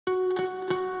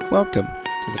Welcome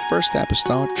to the First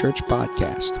Apostolic Church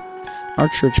Podcast. Our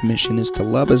church mission is to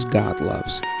love as God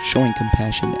loves, showing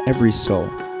compassion to every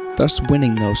soul, thus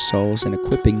winning those souls and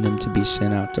equipping them to be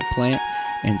sent out to plant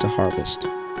and to harvest.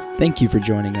 Thank you for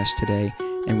joining us today,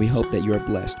 and we hope that you are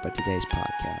blessed by today's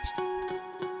podcast.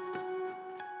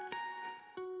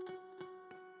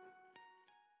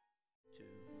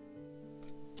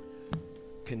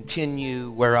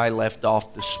 Continue where I left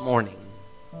off this morning.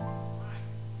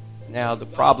 Now, the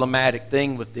problematic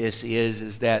thing with this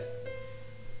is that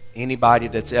anybody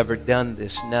that's ever done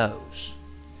this knows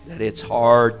that it's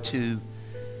hard to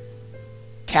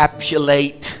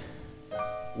encapsulate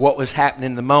what was happening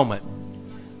in the moment.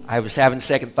 I was having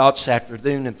second thoughts this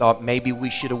afternoon and thought maybe we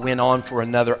should have went on for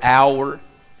another hour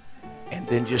and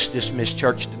then just dismiss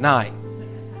church tonight.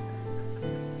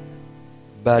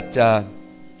 But I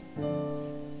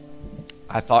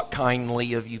thought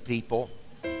kindly of you people.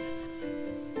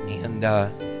 And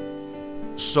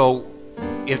so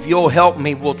if you'll help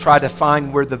me, we'll try to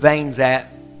find where the vein's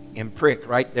at and prick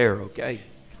right there, okay?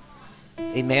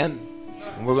 Amen?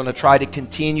 And we're going to try to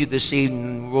continue this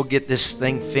evening. We'll get this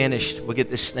thing finished. We'll get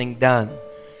this thing done.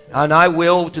 And I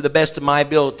will, to the best of my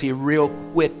ability,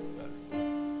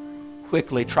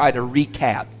 quickly try to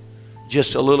recap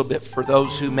just a little bit for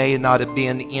those who may not have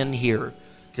been in here.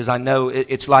 Because I know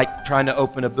it's like trying to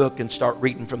open a book and start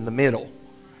reading from the middle.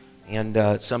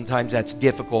 And sometimes that's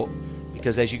difficult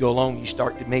because as you go along, you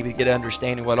start to maybe get an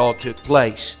understanding what all took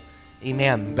place.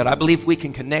 Amen. But I believe we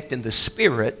can connect in the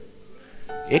Spirit.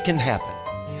 It can happen.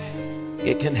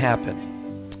 It can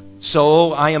happen.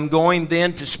 So I am going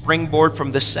then to springboard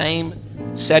from the same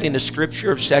setting of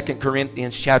Scripture of 2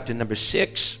 Corinthians chapter number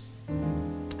 6.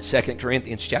 2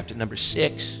 Corinthians chapter number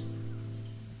 6.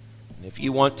 And if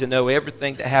you want to know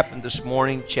everything that happened this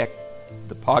morning, check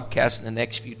the podcast in the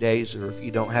next few days, or if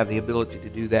you don't have the ability to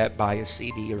do that, buy a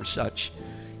CD or such.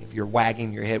 If you're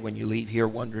wagging your head when you leave here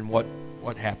wondering what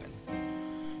happened.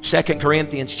 2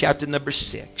 Corinthians chapter number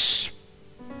 6.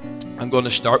 I'm going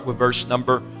to start with verse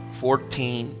number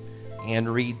 14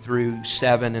 and read through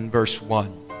 7 and verse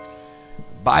 1.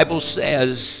 The Bible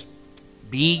says,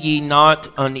 "Be ye not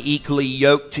unequally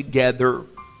yoked together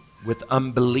with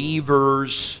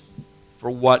unbelievers, for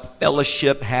what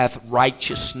fellowship hath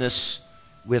righteousness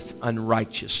with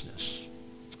unrighteousness?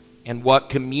 And what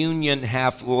communion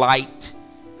hath light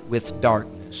with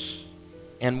darkness?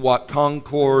 And what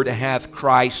concord hath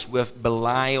Christ with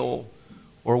Belial?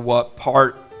 Or what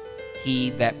part he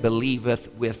that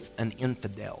believeth with an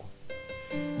infidel?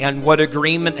 And what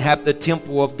agreement hath the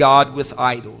temple of God with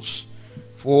idols?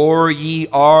 For ye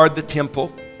are the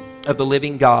temple of the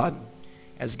living God.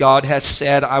 As God has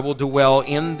said, I will dwell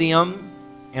in them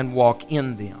and walk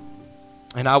in them.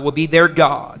 And I will be their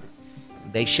God,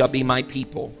 and they shall be my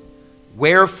people.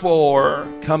 Wherefore,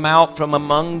 come out from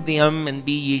among them, and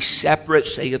be ye separate,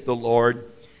 saith the Lord,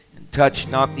 and touch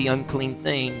not the unclean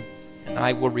thing, and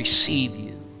I will receive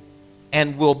you,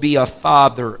 and will be a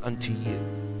father unto you.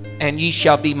 And ye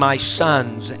shall be my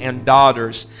sons and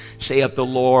daughters, saith the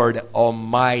Lord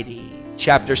Almighty."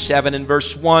 Chapter 7 and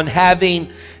verse 1, "Having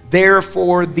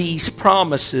therefore these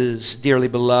promises, dearly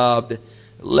beloved,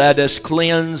 let us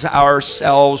cleanse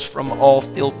ourselves from all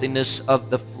filthiness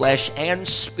of the flesh and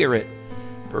spirit,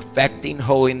 perfecting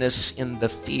holiness in the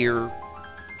fear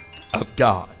of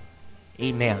God."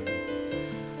 Amen.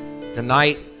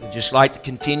 Tonight, I'd just like to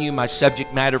continue my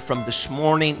subject matter from this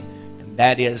morning, and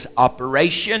that is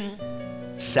Operation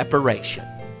Separation.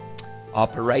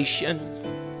 Operation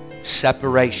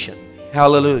Separation.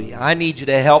 Hallelujah. I need you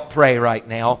to help pray right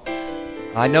now.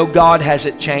 I know God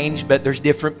hasn't changed, but there's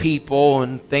different people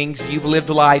and things. You've lived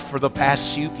life for the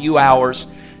past few hours.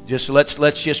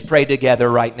 Let's just pray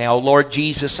together right now. Lord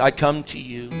Jesus, I come to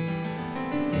you.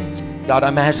 God,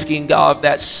 I'm asking God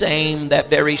that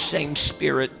very same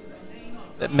Spirit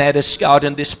that met us, God,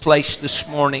 in this place this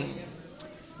morning.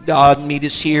 God, meet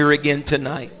us here again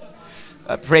tonight.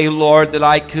 I pray, Lord, that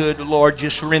I could, Lord,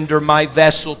 just render my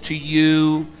vessel to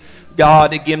you,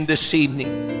 God, again this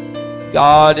evening.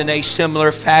 God, in a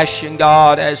similar fashion,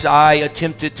 God, as I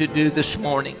attempted to do this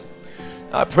morning.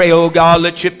 I pray, oh God,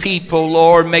 let your people,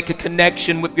 Lord, make a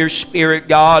connection with your Spirit,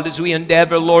 God, as we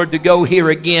endeavor, Lord, to go here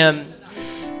again,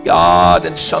 God,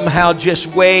 and somehow just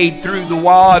wade through the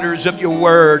waters of your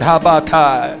word.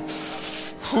 Habakai.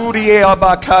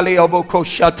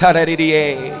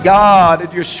 God,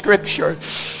 in your scripture,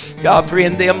 God, for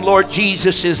in them, Lord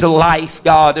Jesus, is life,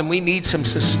 God, and we need some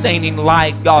sustaining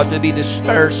light, God, to be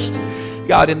dispersed,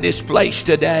 God, in this place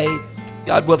today.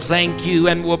 God, we'll thank you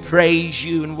and we'll praise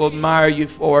you and we'll admire you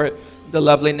for it. In the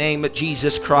lovely name of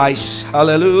Jesus Christ.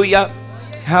 Hallelujah.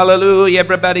 Hallelujah.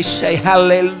 Everybody say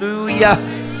hallelujah.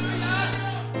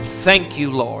 Thank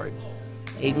you, Lord.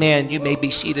 Amen. You may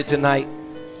be seated tonight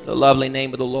in the lovely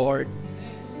name of the Lord.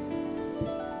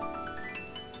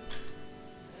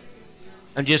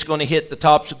 I'm just going to hit the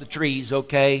tops of the trees,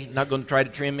 okay? Not going to try to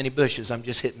trim any bushes. I'm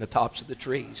just hitting the tops of the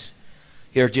trees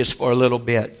here just for a little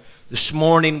bit. This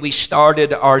morning we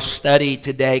started our study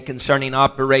today concerning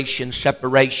Operation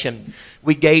Separation.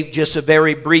 We gave just a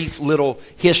very brief little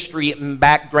history and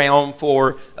background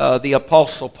for the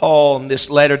Apostle Paul in this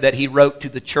letter that he wrote to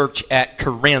the church at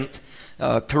Corinth.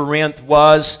 Corinth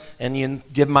was, and you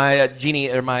give my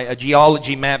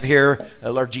geology map here,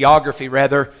 or geography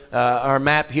rather, our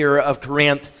map here of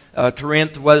Corinth.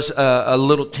 Corinth was a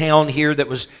little town here that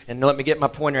was, and let me get my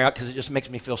pointer out because it just makes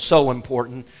me feel so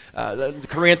important.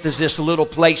 Corinth is this little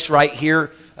place right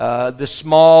here, this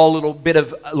small little bit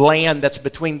of land that's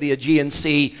between the Aegean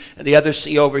Sea and the other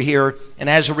sea over here. And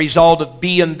as a result of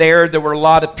being there were a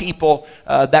lot of people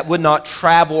that would not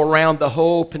travel around the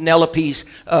whole Penelope's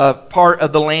part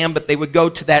of the land, but they would go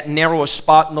to that narrowest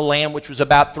spot in the land, which was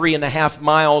about 3.5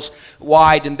 miles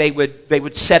wide, and they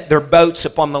would set their boats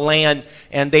upon the land.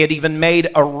 And they had even made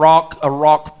a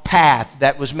rock path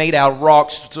that was made out of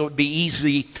rocks, so it would be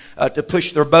easy to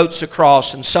push their boats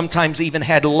across. And sometimes even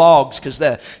had logs, because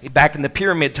back in the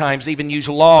pyramid times, they even used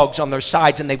logs on their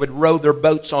sides, and they would row their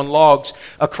boats on logs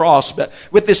across. But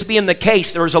with this being the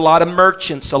case, there was a lot of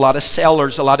merchants, a lot of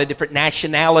sellers, a lot of different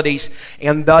nationalities,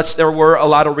 and thus there were a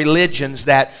lot of religions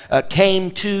that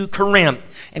came to Corinth.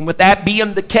 And with that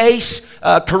being the case,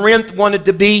 Corinth wanted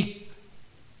to be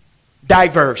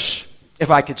diverse, if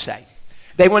I could say.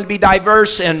 They wanted to be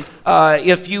diverse, and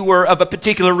if you were of a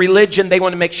particular religion, they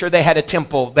wanted to make sure they had a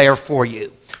temple there for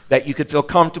you, that you could feel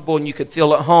comfortable and you could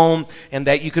feel at home, and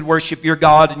that you could worship your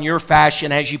God in your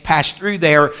fashion as you passed through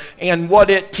there. And what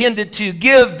it tended to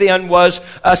give then was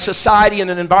a society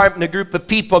and an environment, a group of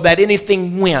people that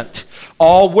anything went.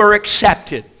 All were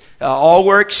accepted. All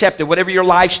were accepted. Whatever your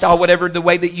lifestyle, whatever the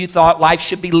way that you thought life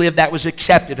should be lived, that was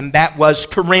accepted. And that was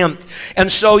Corinth.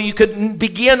 And so you could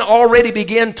already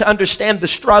begin to understand the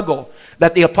struggle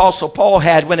that the Apostle Paul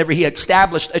had whenever he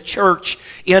established a church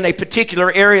in a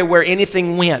particular area where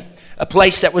anything went. A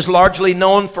place that was largely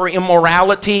known for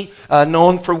immorality,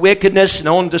 known for wickedness,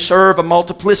 known to serve a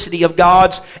multiplicity of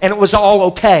gods, and it was all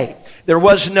okay. There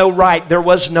was no right, there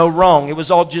was no wrong. It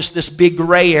was all just this big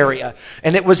gray area.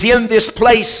 And it was in this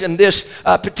place, in this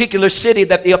particular city,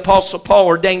 that the Apostle Paul,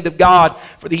 ordained of God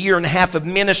for the 1.5 years of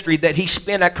ministry that he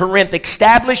spent at Corinth,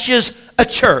 establishes a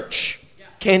church.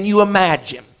 Can you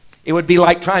imagine? It would be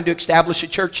like trying to establish a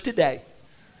church today.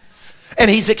 And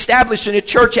he's establishing a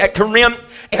church at Corinth,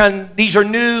 and these are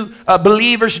new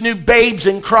believers, new babes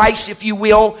in Christ, if you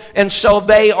will. And so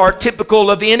they are typical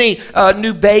of any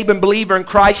new babe and believer in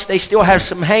Christ. They still have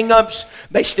some hang-ups.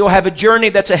 They still have a journey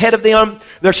that's ahead of them.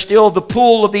 There's still the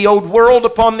pull of the old world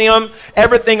upon them.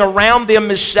 Everything around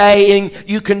them is saying,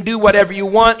 you can do whatever you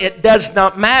want. It does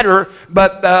not matter.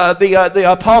 But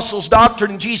the apostles'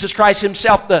 doctrine, Jesus Christ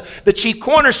himself, the chief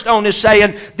cornerstone, is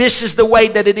saying, this is the way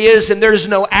that it is, and there is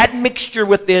no admixture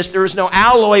with this. There is no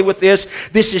alloy with this.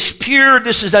 This is pure.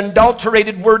 This is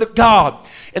unadulterated Word of God.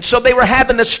 And so they were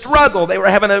having a struggle. They were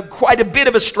having quite a bit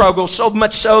of a struggle, so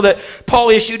much so that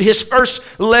Paul issued his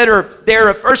first letter there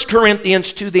of 1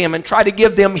 Corinthians to them and tried to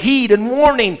give them heed and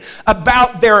warning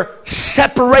about their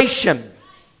separation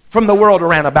from the world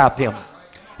around about them.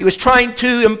 He was trying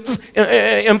to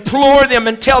implore them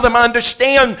and tell them, I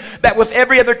understand that with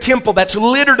every other temple that's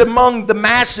littered among the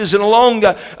masses and along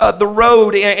the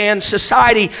road and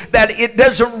society, that it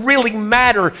doesn't really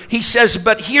matter. He says,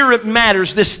 but here it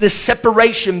matters, this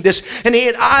separation.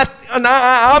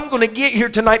 I'm going to get here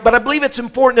tonight, but I believe it's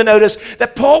important to notice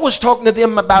that Paul was talking to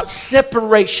them about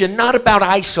separation, not about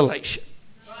isolation.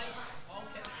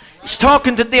 He's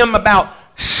talking to them about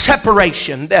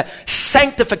separation, the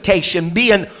sanctification,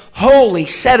 being holy,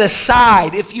 set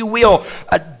aside, if you will,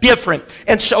 different.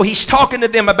 And so he's talking to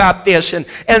them about this, and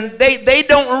they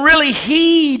don't really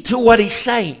heed to what he's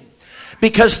saying,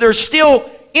 because there's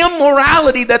still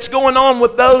immorality that's going on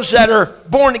with those that are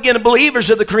born again believers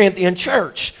of the Corinthian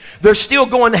church. They're still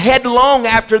going headlong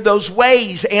after those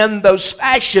ways and those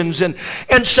fashions. And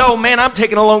so, man, I'm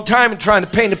taking a long time and trying to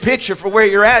paint a picture for where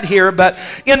you're at here. But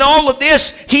in all of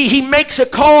this, he makes a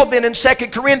call then in 2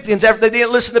 Corinthians. After they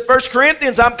didn't listen to 1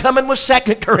 Corinthians, I'm coming with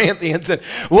 2 Corinthians. And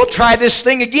we'll try this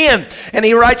thing again. And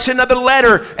he writes another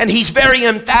letter, and he's very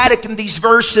emphatic in these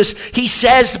verses. He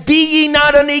says, be ye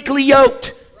not unequally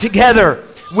yoked together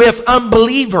with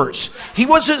unbelievers. He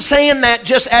wasn't saying that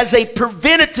just as a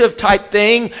preventative type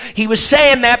thing. He was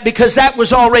saying that because that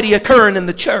was already occurring in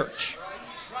the church.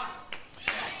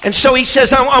 And so he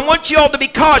says, I want you all to be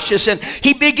cautious. And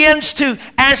he begins to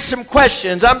ask some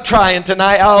questions. I'm trying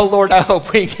tonight. Oh, Lord, I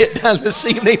hope we get done this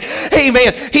evening.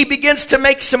 Amen. He begins to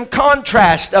make some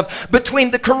contrast between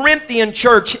the Corinthian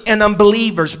church and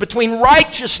unbelievers, between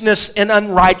righteousness and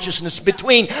unrighteousness,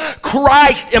 between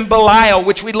Christ and Belial,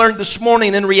 which we learned this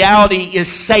morning in reality is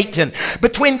Satan,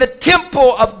 between the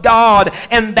temple of God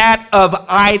and that of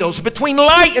idols, between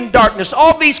light and darkness,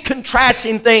 all these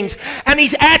contrasting things. And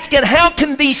he's asking, how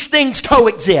can these things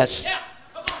coexist?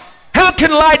 How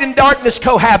can light and darkness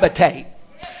cohabitate?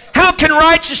 How can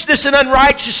righteousness and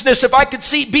unrighteousness, if I could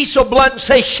be so blunt and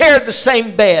say, share the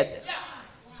same bed?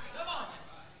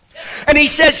 And he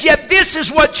says, yet this is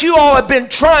what you all have been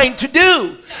trying to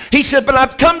do. He said, but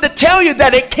I've come to tell you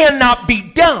that it cannot be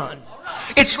done.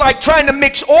 It's like trying to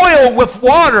mix oil with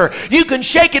water. You can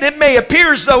shake it, it may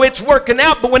appear as though it's working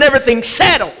out, but when everything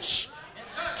settles,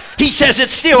 he says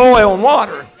it's still oil and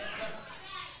water.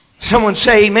 Someone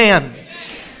say amen.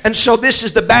 And so this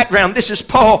is the background. This is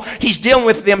Paul. He's dealing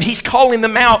with them. He's calling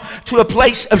them out to a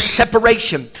place of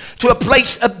separation, to a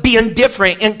place of being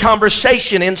different in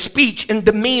conversation, in speech, in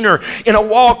demeanor, in a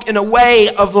walk, in a way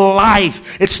of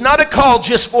life. It's not a call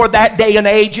just for that day and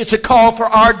age. It's a call for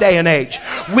our day and age.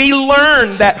 We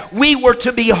learned that we were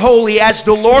to be holy as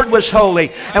the Lord was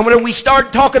holy. And when we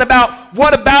start talking about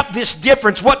what about this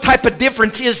difference, what type of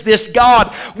difference is this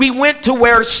God, we went to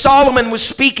where Solomon was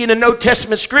speaking in Old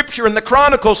Testament scripture in the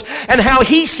Chronicles, and how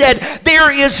he said, there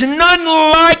is none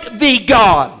like thee,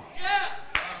 God.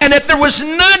 And if there was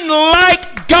none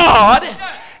like God,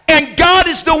 and God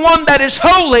is the one that is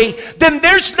holy, then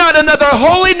there's not another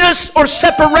holiness or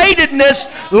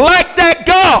separatedness like that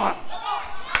God.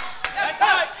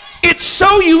 It's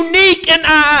so unique and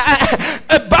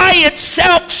by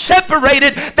itself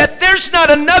separated that there's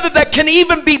not another that can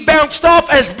even be bounced off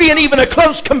as being even a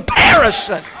close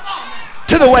comparison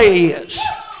to the way he is.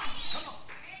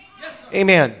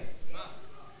 Amen.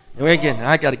 And again,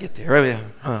 I got to get there.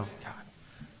 Oh, God.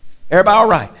 Everybody all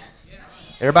right?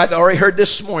 Everybody that already heard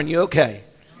this morning, you okay?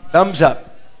 Thumbs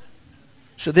up.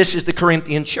 So this is the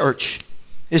Corinthian church.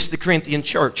 This is the Corinthian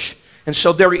church. And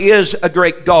so there is a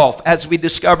great gulf, as we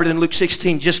discovered in Luke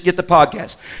 16. Just get the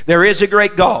podcast. There is a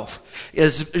great gulf,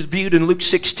 is viewed in Luke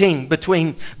 16,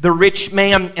 between the rich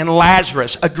man and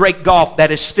Lazarus. A great gulf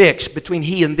that is fixed between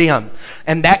he and them.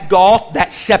 And that gulf,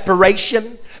 that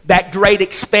separation, that great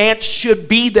expanse should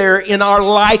be there in our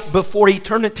life before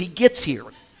eternity gets here.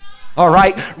 All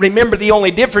right? Remember, the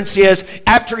only difference is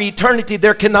after eternity,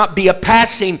 there cannot be a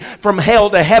passing from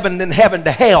hell to heaven and heaven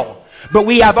to hell. But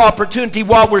we have opportunity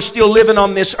while we're still living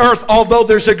on this earth. Although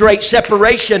there's a great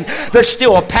separation, there's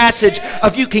still a passage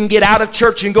of you can get out of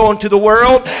church and go into the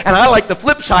world. And I like the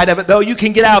flip side of it, though. You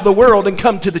can get out of the world and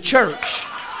come to the church.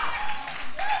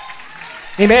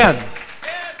 Amen.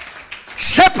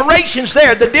 Separation's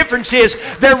there. The difference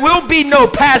is there will be no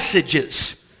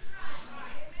passages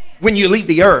when you leave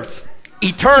the earth.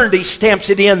 Eternity stamps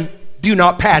it in, do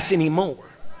not pass anymore.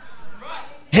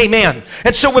 Amen.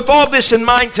 And so with all this in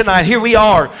mind tonight, here we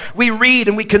are. We read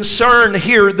and we concern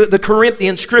here the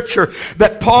Corinthian scripture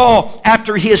that Paul,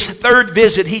 after his third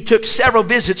visit, he took several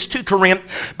visits to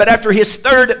Corinth, but after his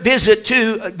third visit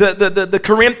to the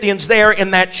Corinthians there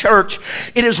in that church,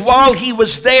 it is while he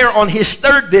was there on his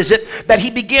third visit that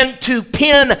he began to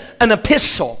pen an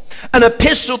epistle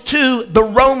to the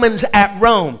Romans at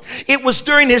Rome. It was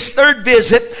during his third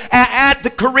visit at the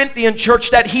Corinthian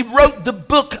church that he wrote the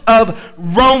book of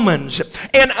Romans.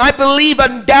 And I believe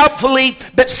undoubtedly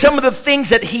that some of the things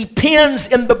that he pens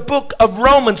in the book of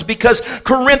Romans, because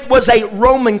Corinth was a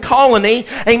Roman colony,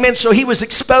 amen, so he was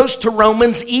exposed to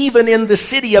Romans even in the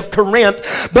city of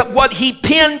Corinth. But what he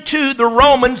penned to the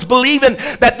Romans, believing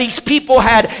that these people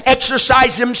had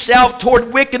exercised themselves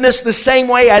toward wickedness the same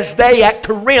way as they at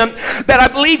Corinth, that I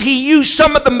believe he used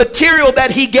some of the material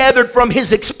that he gathered from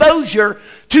his exposure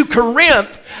to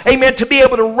Corinth, amen, to be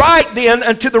able to write then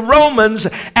unto the Romans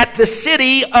at the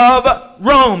city of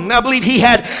Rome. I believe he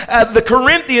had the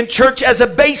Corinthian church as a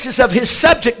basis of his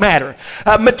subject matter,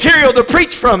 material to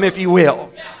preach from, if you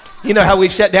will. You know how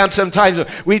we've sat down sometimes,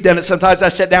 we've done it sometimes. I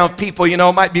sit down with people, you know,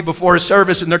 it might be before a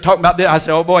service and they're talking about this. I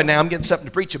say, oh boy, now I'm getting something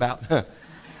to preach about.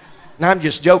 And I'm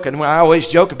just joking. Well, I always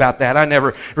joke about that. I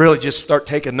never really just start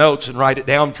taking notes and write it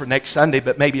down for next Sunday,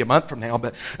 but maybe a month from now.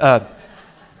 But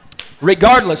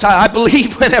regardless, I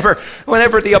believe whenever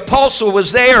the apostle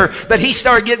was there that he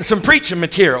started getting some preaching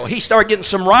material. He started getting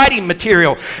some writing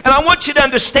material. And I want you to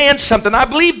understand something. I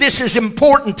believe this is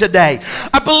important today.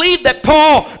 I believe that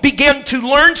Paul began to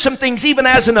learn some things even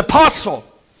as an apostle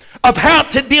of how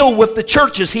to deal with the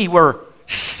churches he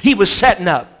was setting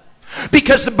up.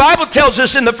 Because the Bible tells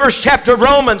us in the first chapter of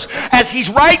Romans, as he's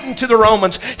writing to the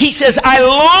Romans, he says, I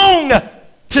long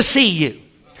to see you.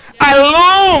 I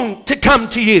long to come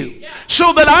to you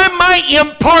so that I might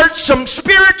impart some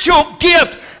spiritual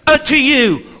gift unto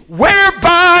you,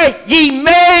 whereby ye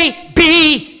may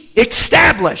be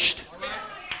established.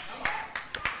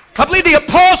 I believe the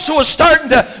apostle was starting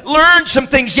to learn some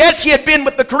things. Yes, he had been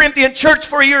with the Corinthian church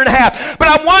for a year and a half, but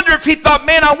I wonder if he thought,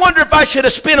 man, I wonder if I should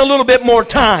have spent a little bit more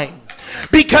time.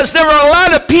 Because there were a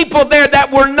lot of people there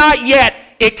that were not yet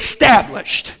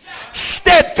established,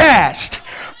 steadfast,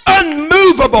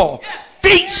 unmovable,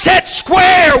 feet set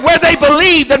square where they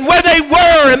believed and where they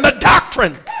were in the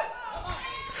doctrine.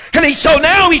 And so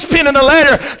now he's penning a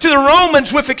letter to the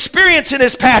Romans with experience in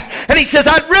his past. And he says,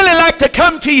 I'd really like to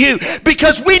come to you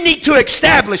because we need to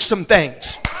establish some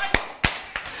things.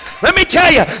 Let me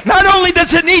tell you, not only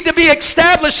does it need to be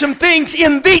established some things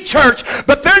in the church,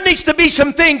 but there needs to be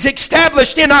some things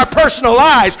established in our personal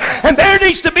lives. And there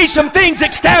needs to be some things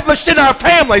established in our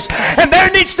families. And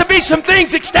there needs to be some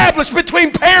things established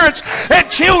between parents and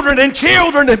children and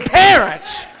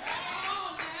parents.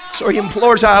 So he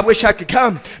implores, I wish I could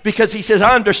come, because he says,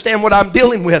 I understand what I'm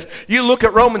dealing with. You look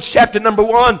at Romans chapter number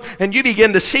 1 and you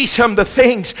begin to see some of the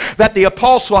things that the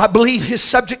apostle, I believe his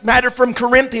subject matter from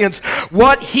Corinthians,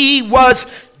 what he was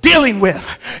dealing with.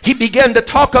 He began to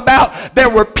talk about there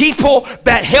were people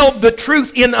that held the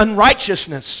truth in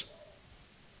unrighteousness.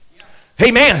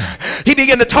 Amen. He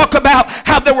began to talk about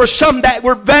how there were some that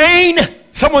were vain.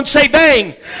 Someone say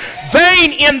vain.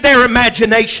 Vain in their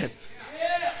imagination.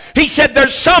 He said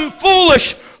there's some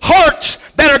foolish hearts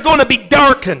that are going to be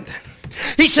darkened.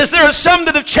 He says there are some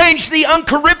that have changed the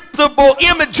uncorruptible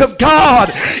image of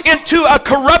God into a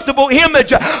corruptible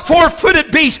image, a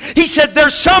four-footed beast. He said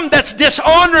there's some that's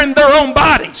dishonoring their own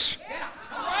bodies.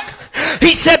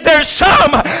 He said there's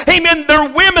some, amen, they're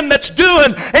women that's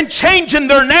doing and changing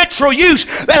their natural use.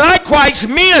 And likewise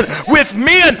men with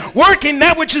men working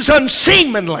that which is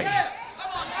unseemly.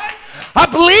 I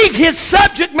believe his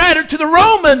subject matter to the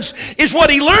Romans is what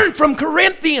he learned from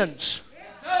Corinthians.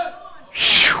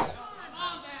 Whew.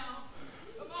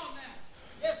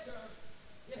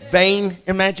 Vain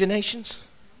imaginations,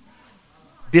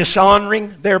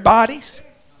 dishonoring their bodies,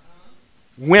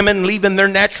 women leaving their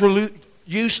natural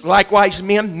use, likewise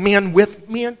men with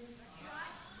men,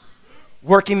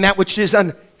 working that which is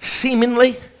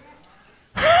unseemly.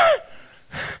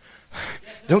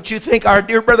 Don't you think our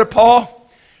dear brother Paul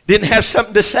didn't have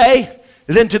something to say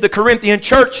then to the Corinthian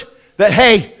church that,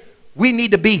 hey, we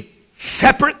need to be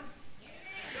separate?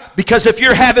 Because if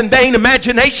you're having vain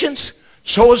imaginations,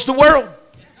 so is the world.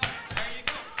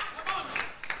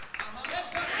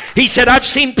 He said, I've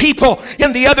seen people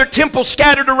in the other temple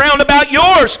scattered around about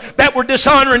yours that were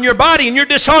dishonoring your body, and you're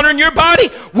dishonoring your body.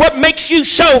 What makes you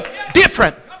so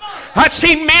different? I've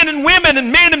seen men and women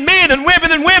and men and men and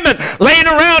women and women laying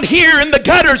around here in the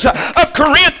gutters of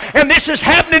Corinth, and this is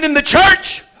happening in the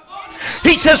church.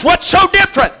 He says, what's so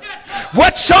different?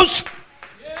 What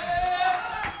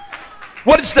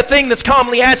is the thing that's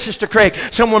commonly asked, Sister Craig?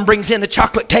 Someone brings in a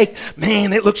chocolate cake.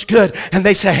 Man, it looks good. And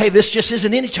they say, hey, this just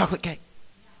isn't any chocolate cake.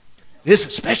 This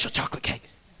is a special chocolate cake.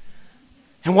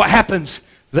 And what happens?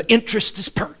 The interest is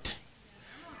perked.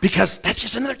 Because that's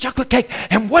just another chocolate cake.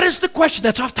 And what is the question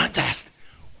that's oftentimes asked?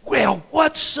 Well,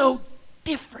 what's so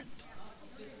different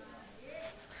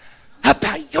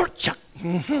about your chocolate?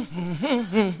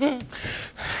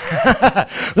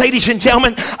 Ladies and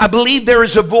gentlemen, I believe there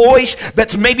is a voice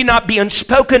that's maybe not being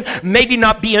spoken, maybe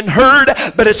not being heard,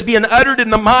 but it's being uttered in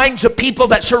the minds of people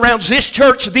that surrounds this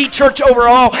church, the church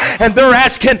overall, and they're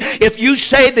asking, if you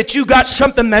say that you got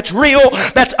something that's real,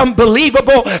 that's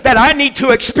unbelievable, that I need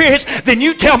to experience, then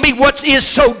you tell me what is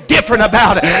so different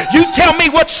about it. You tell me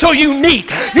what's so unique.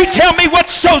 You tell me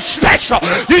what's so special.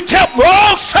 You tell,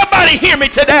 oh, somebody hear me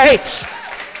today.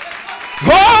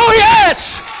 Oh,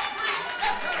 yes.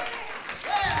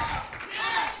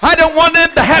 I don't want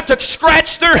them to have to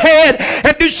scratch their head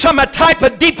and do some type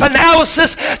of deep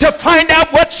analysis to find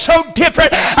out what's so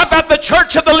different about the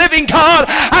church of the living God.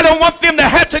 I don't want them to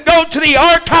have to go to the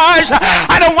archives.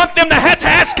 I don't want them to have to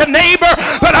ask a neighbor,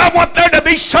 but I want there to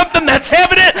be something that's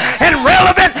evident and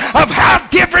relevant of how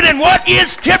different and what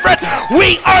is different.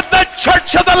 We are the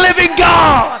church of the living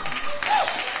God.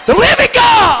 The living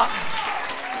God.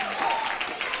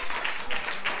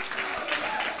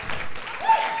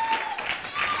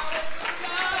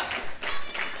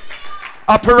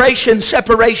 Operation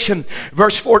separation,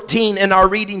 verse 14 in our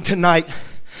reading tonight.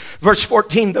 Verse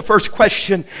 14, the first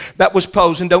question that was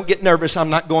posed, and don't get nervous, I'm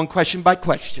not going question by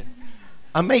question.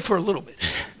 I may for a little bit.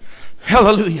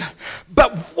 Hallelujah.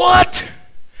 But what,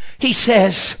 he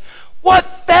says, What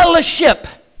fellowship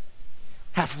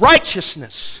hath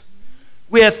righteousness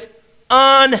with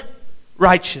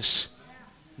unrighteousness?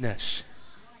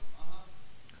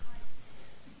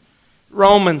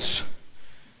 Romans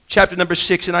chapter number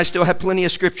 6, and I still have plenty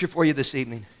of scripture for you this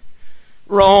evening.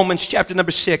 Romans chapter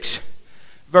number 6,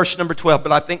 verse number 12.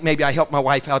 But I think maybe I helped my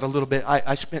wife out a little bit.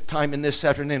 I spent time in this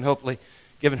afternoon, hopefully,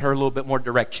 giving her a little bit more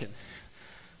direction.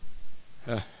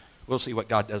 We'll see what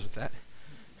God does with that.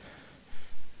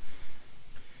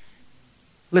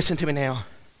 Listen to me now.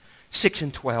 6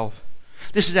 and 12.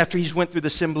 This is after he's went through the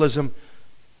symbolism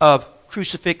of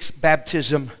crucifix,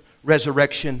 baptism,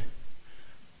 resurrection,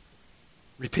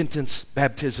 repentance,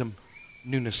 baptism,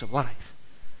 newness of life.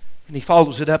 And he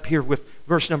follows it up here with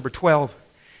verse number 12.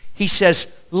 He says,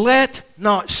 let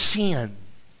not sin,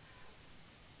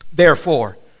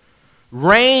 therefore,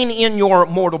 reign in your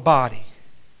mortal body.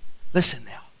 Listen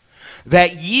now.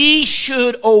 That ye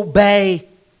should obey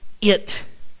it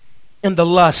in the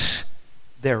lust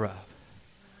thereof.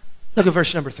 Look at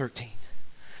verse number 13.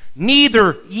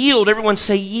 Neither yield, everyone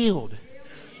say yield,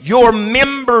 your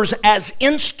members as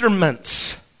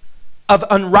instruments of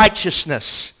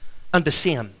unrighteousness unto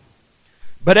sin.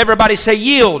 But everybody say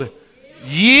yield.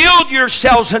 Yield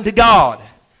yourselves unto God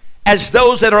as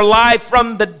those that are alive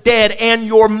from the dead, and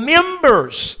your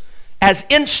members as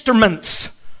instruments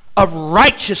of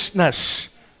righteousness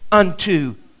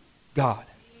unto God.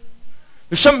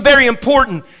 There's something very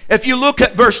important. If you look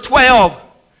at verse 12,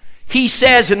 he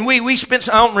says, and we spent,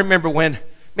 I don't remember when.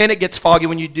 Man, it gets foggy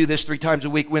when you do this 3 times a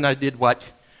week when I did what.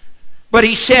 But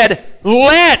he said,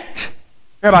 let.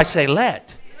 Everybody say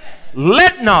let.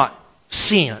 Let not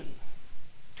sin.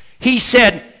 He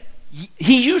said,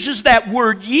 he uses that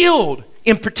word yield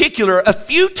in particular a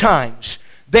few times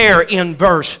there in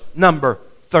verse number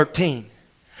 13.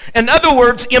 In other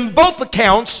words, in both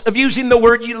accounts of using the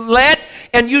word let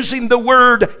and using the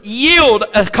word yield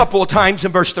a couple of times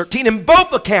in verse 13, in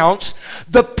both accounts,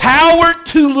 the power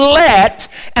to let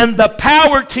and the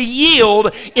power to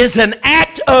yield is an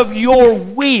act of your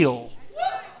will.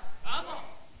 Come on.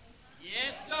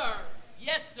 Yes, sir.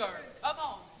 Yes, sir. Come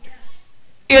on.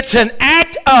 It's an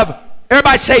act of,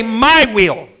 everybody say, my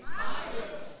will.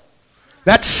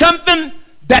 That's something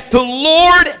that the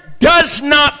Lord does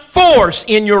not force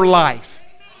in your life.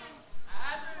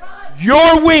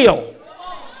 Your will.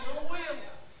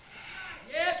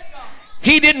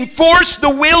 He didn't force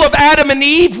the will of Adam and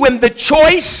Eve when the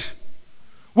choice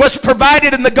was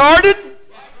provided in the garden.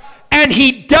 And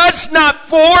he does not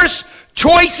force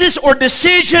choices or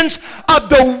decisions of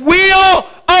the will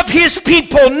of his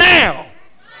people now.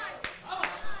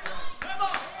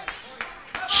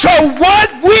 So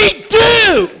what we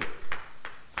do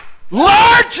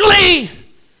largely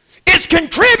is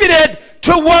contributed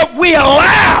to what we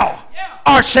allow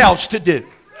ourselves to do.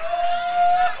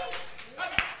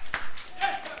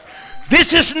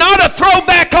 This is not a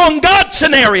throwback on God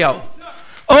scenario.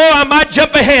 Oh, I might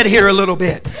jump ahead here a little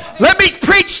bit. Let me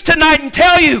preach tonight and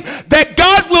tell you that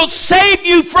God will save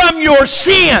you from your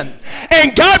sin.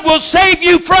 And God will save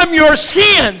you from your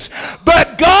sins.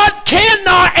 But God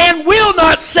cannot and will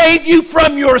not save you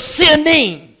from your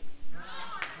sinning.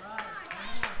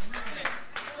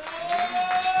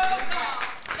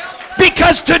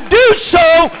 Because to do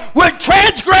so would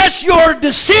transgress your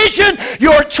decision,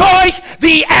 your choice,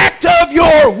 the act of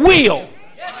your will.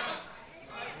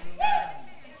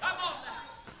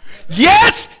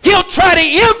 Yes, he'll try to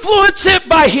influence it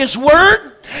by his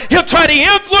word. He'll try to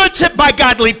influence it by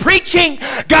godly preaching,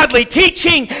 godly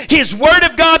teaching, his word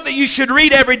of God that you should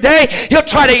read every day. He'll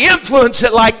try to influence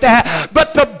it like that.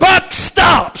 But the buck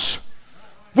stops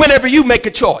whenever you make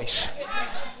a choice.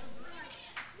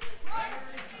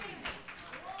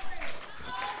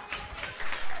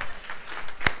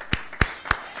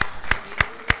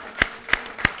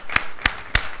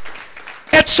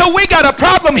 And so we got a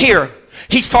problem here.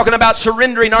 He's talking about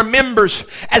surrendering our members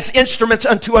as instruments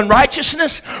unto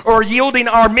unrighteousness, or yielding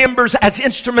our members as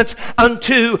instruments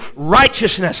unto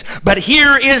righteousness. But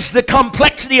here is the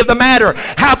complexity of the matter.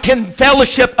 How can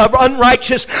fellowship of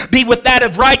unrighteous be with that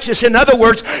of righteous? In other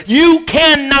words, you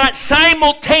cannot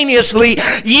simultaneously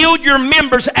yield your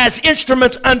members as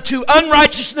instruments unto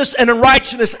unrighteousness and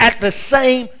unrighteousness at the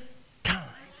same time.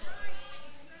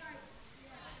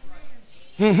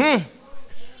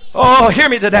 Oh, hear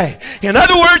me today. In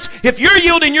other words, if you're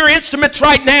yielding your instruments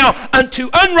right now unto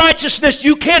unrighteousness,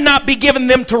 you cannot be giving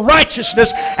them to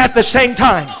righteousness at the same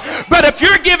time. But if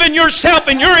you're giving yourself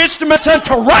and your instruments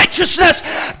unto righteousness,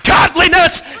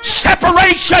 godliness,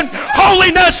 separation,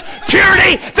 holiness,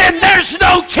 purity, then there's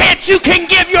no chance you can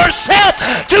give yourself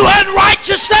to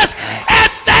unrighteousness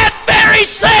at that very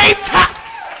same time.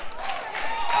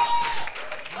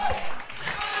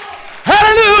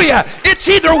 Hallelujah. It's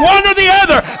either one or the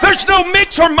other. There's no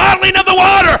mix or modeling of the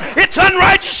water. It's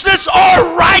unrighteousness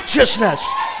or righteousness.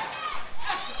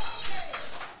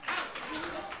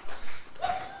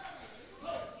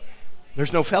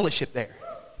 There's no fellowship there.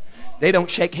 They don't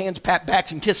shake hands, pat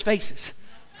backs, and kiss faces.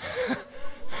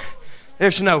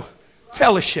 There's no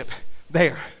fellowship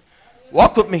there.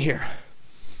 Walk with me here.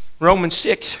 Romans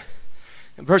 6,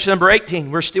 and verse number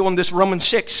 18. We're still in this Romans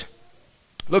 6.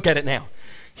 Look at it now.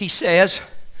 He says,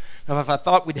 now if I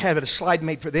thought we'd have a slide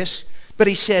made for this, but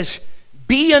he says,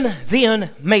 being then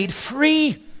made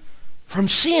free from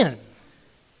sin,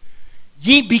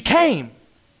 ye became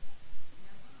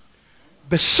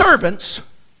the servants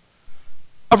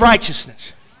of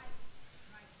righteousness.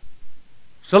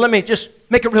 So let me just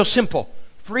make it real simple.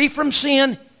 Free from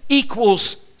sin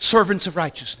equals servants of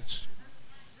righteousness.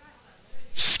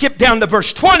 Skip down to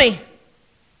verse 20.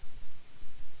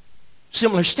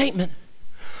 Similar statement.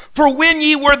 For when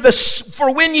ye were the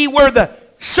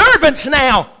servants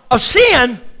now of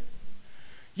sin,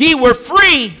 ye were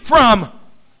free from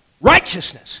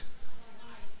righteousness.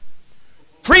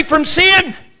 Free from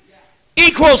sin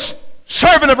equals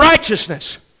servant of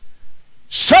righteousness.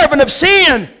 Servant of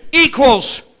sin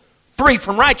equals free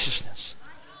from righteousness.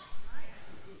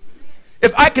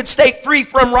 If I could state free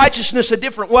from righteousness a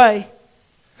different way,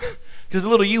 because the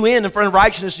little UN in front of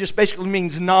righteousness just basically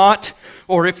means not,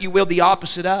 or if you will, the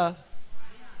opposite of.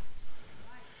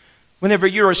 Whenever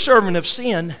you're a servant of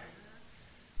sin,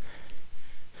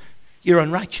 you're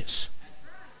unrighteous.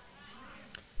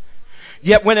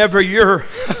 Yet whenever you're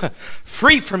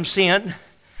free from sin,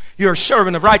 you're a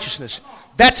servant of righteousness.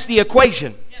 That's the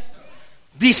equation.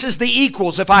 This is the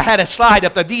equals. If I had a slide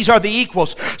up there, these are the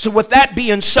equals. So with that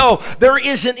being so, there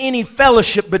isn't any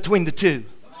fellowship between the two.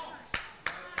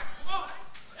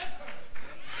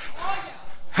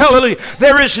 Hallelujah.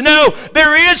 There isn't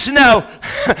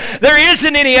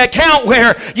any account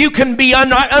where you can be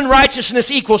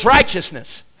unrighteousness equals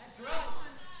righteousness.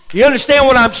 You understand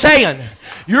what I'm saying?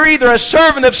 You're either a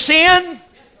servant of sin,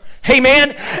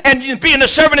 amen, and being a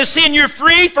servant of sin, you're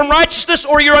free from righteousness,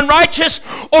 or you're unrighteous,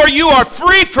 or you are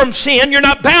free from sin, you're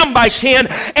not bound by sin,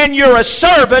 and you're a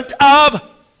servant of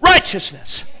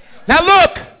righteousness. Now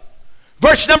look,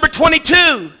 verse number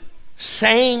 22,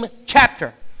 same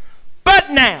chapter.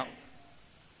 But now,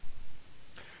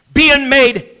 being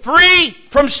made free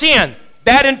from sin,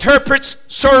 that interprets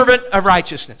servant of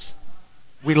righteousness.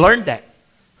 We learned that.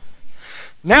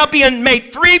 Now being made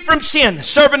free from sin,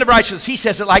 servant of righteousness, he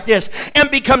says it like this,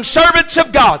 and become servants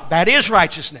of God, that is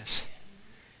righteousness.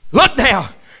 Look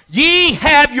now, ye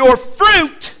have your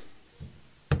fruit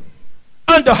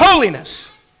unto holiness,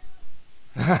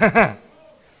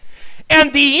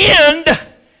 and the end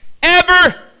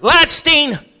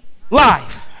everlasting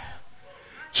life.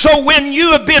 So when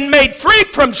you have been made free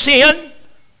from sin,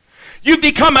 you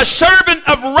become a servant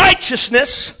of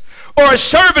righteousness or a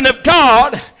servant of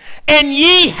God, and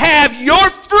ye have your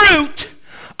fruit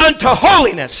unto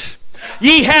holiness.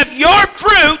 Ye have your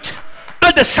fruit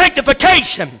unto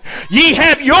sanctification. Ye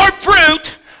have your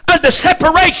fruit unto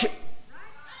separation.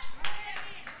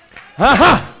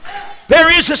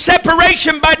 There is a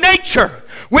separation by nature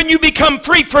when you become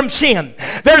free from sin.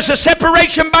 There's a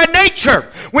separation by nature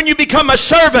when you become a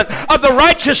servant of the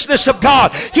righteousness of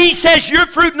God. He says your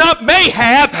fruit not may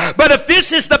have, but if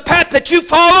this is the path that you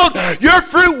followed, your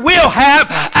fruit will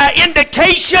have an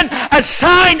indication, a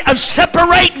sign of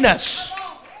separateness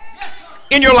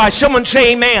in your life. Someone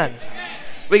say amen.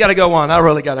 We got to go on. I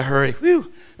really got to hurry. Whew.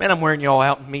 Man, I'm wearing y'all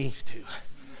out, and me too.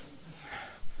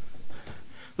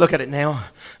 Look at it now.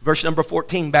 Verse number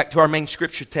 14, back to our main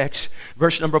scripture text.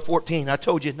 Verse number 14, I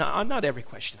told you, not every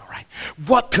question, all right.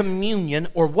 What communion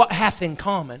or what hath in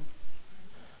common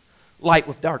light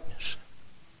with darkness?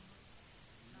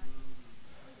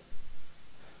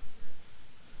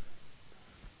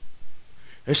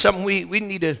 There's something we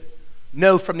need to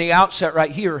know from the outset right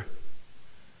here,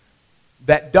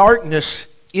 that darkness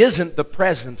isn't the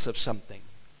presence of something.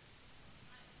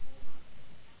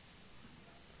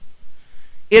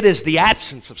 It is the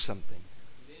absence of something.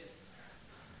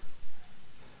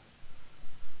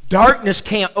 Darkness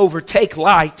can't overtake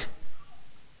light.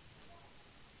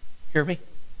 Hear me?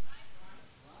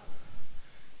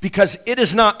 Because it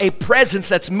is not a presence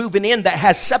that's moving in that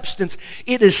has substance.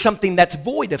 It is something that's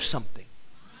void of something.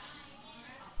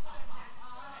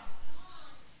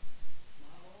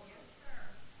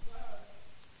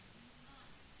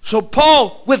 So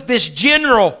Paul, with this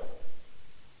general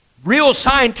real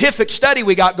scientific study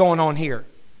we got going on here,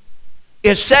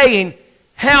 is saying,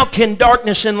 how can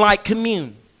darkness and light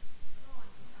commune?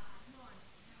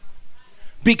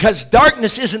 Because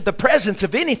darkness isn't the presence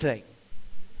of anything.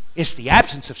 It's the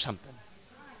absence of something.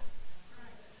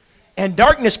 And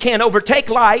darkness can't overtake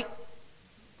light.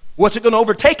 What's it going to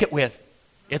overtake it with?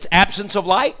 Its absence of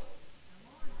light?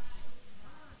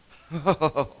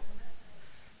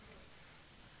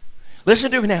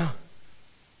 Listen to me now.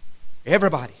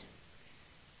 Everybody.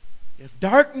 If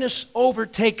darkness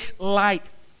overtakes light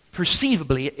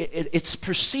perceivably, it's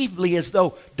perceivably as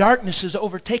though darkness has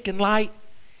overtaken light,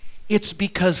 it's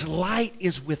because light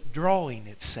is withdrawing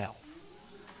itself.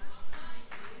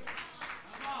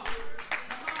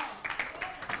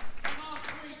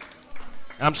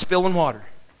 I'm spilling water.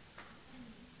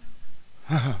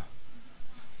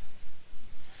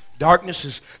 Darkness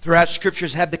is, throughout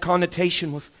scriptures, had the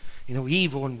connotation with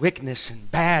evil and wickedness and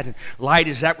bad, and light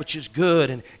is that which is good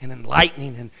and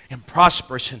enlightening and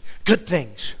prosperous and good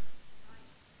things.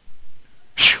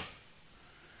 Whew.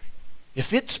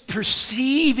 If it's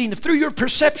perceiving, through your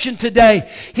perception today,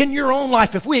 in your own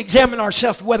life, if we examine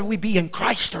ourselves whether we be in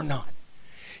Christ or not,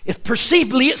 if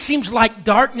perceivably it seems like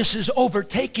darkness is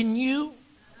overtaking you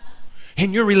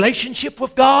in your relationship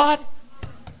with God,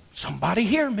 somebody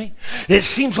hear me. It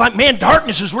seems like, man,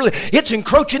 darkness is really, it's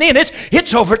encroaching in.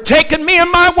 It's overtaken me in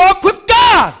my walk with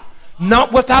God.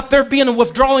 Not without there being a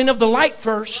withdrawing of the light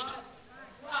first.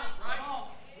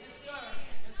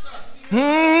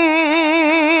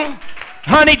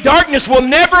 Honey, darkness will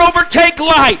never overtake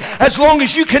light as long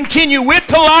as you continue with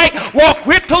the light, walk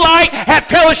with the light, have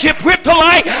fellowship with the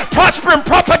light, prosper and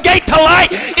propagate the light.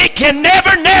 It can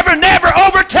never, never, never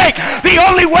overtake. The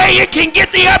only way it can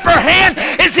get the upper hand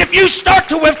is if you start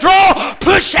to withdraw,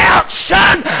 push out,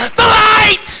 shun the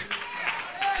light.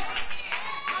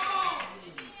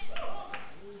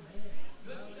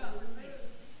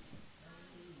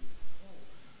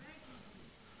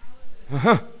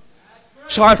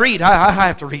 So I read. I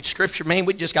have to read Scripture, man.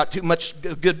 We just got too much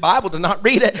good Bible to not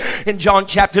read it. In John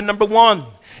chapter number 1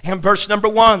 and verse number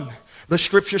 1, the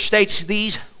Scripture states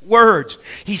these words.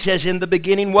 He says, in the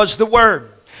beginning was the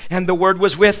Word, and the Word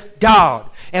was with God,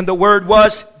 and the Word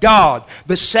was God.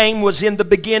 The same was in the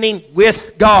beginning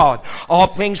with God. All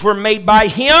things were made by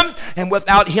Him, and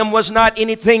without Him was not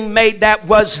anything made that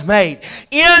was made.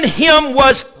 In Him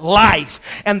was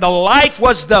life, and the life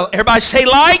was the, everybody say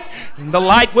light, and the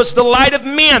light was the light of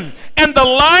men, and the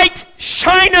light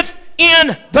shineth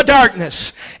in the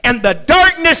darkness, and the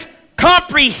darkness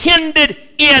comprehended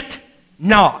it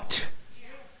not.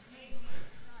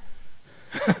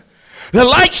 The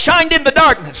light shined in the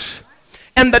darkness,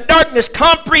 and the darkness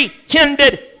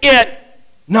comprehended it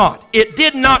not. It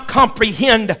did not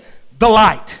comprehend the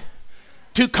light.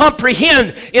 To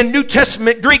comprehend in New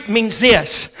Testament Greek means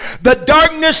this: the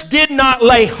darkness did not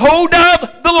lay hold of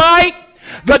the light.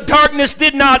 The darkness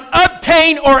did not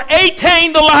obtain or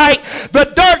attain the light.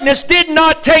 The darkness did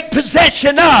not take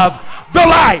possession of the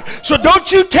light. So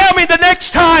don't you tell me the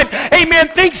next time, amen,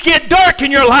 things get dark in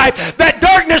your life, that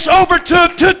darkness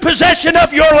took possession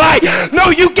of your light. No,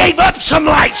 you gave up some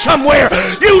light somewhere.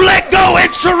 You let go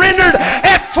and surrendered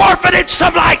and forfeited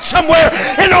some light somewhere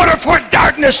in order for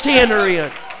darkness to enter in.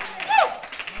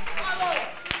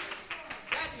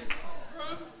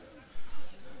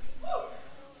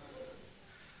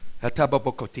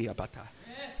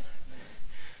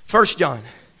 First John.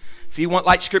 If you want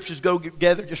light scriptures go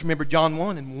together, just remember John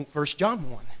 1 and 1 John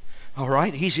 1. All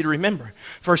right, easy to remember.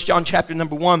 1 John chapter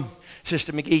number 1.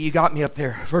 Sister McGee, you got me up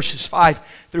there. Verses 5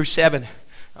 through 7.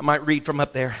 I might read from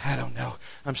up there. I don't know.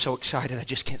 I'm so excited I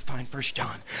just can't find 1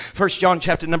 John. 1 John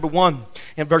chapter number 1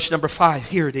 and verse number 5.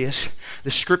 Here it is.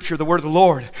 The scripture, the word of the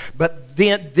Lord. But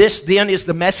this is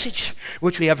the message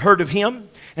which we have heard of Him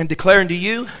and declare unto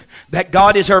you, that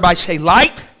God is, everybody say,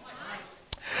 light.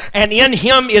 And in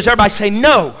Him is, everybody say,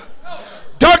 no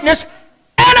darkness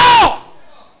at all.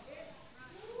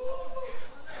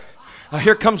 Now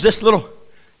here comes this little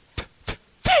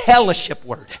fellowship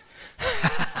word.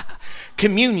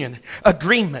 Communion,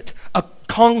 agreement, a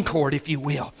concord, if you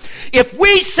will. If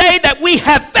we say that we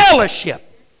have fellowship,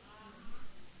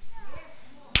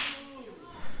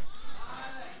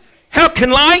 how can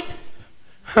light?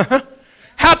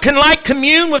 How can light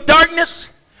commune with darkness?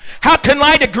 How can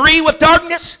light agree with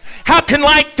darkness? How can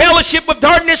light fellowship with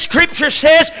darkness? Scripture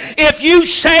says, if you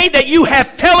say that you have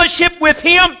fellowship with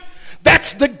Him,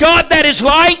 that's the God that is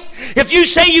light. If you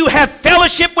say you have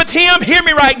fellowship with Him, hear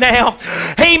me right now.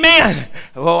 Amen.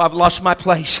 Oh, I've lost my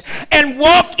place. And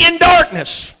walk in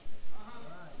darkness.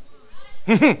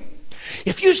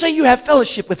 If you say you have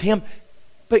fellowship with Him,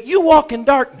 but you walk in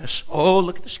darkness. Oh,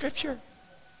 look at the scripture.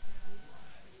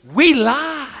 We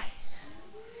lie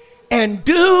and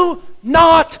do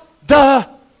not the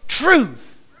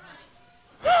truth.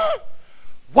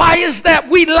 Why is that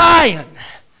we lying?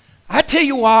 I tell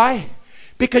you why.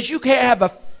 Because you can't have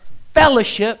a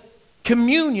fellowship,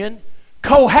 communion,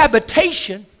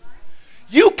 cohabitation.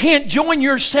 You can't join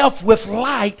yourself with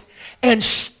light and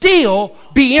still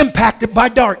be impacted by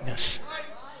darkness.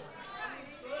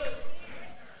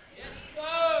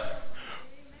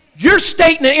 You're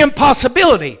stating an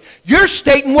impossibility. You're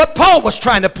stating what Paul was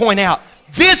trying to point out.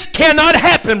 This cannot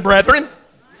happen, brethren.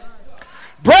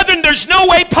 Brethren, there's no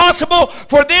way possible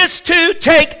for this to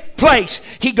take place.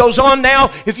 He goes on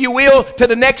now, if you will, to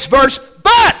the next verse.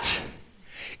 But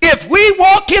if we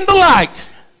walk in the light,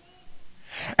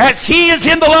 as he is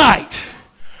in the light,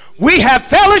 we have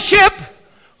fellowship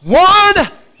one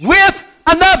with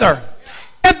another.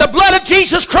 And the blood of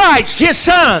Jesus Christ, his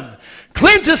Son,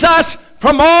 cleanses us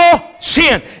from all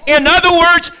sin. In other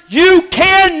words, you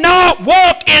cannot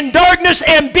walk in darkness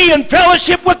and be in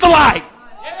fellowship with the light.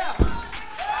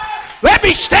 Let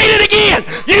me state it again.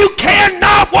 You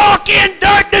cannot walk in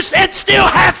darkness and still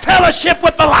have fellowship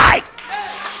with the light.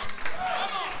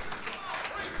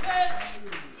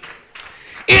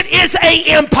 It is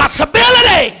an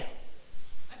impossibility.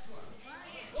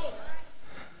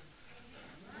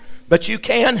 But you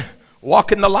can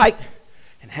walk in the light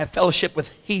and have fellowship with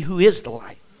he who is the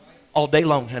light all day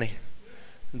long, honey.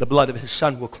 And the blood of his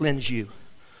Son will cleanse you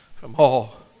from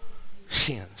all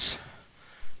sins.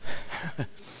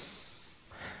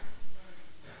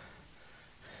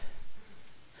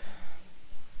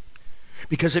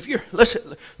 Because if you're,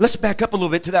 let's back up a little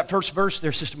bit to that first verse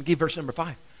there, Sister McGee, verse number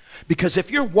 5. Because if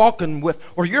you're walking with,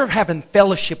 or you're having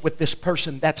fellowship with this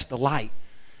person, that's the light.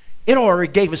 It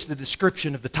already gave us the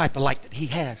description of the type of light that he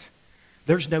has.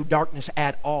 There's no darkness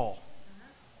at all.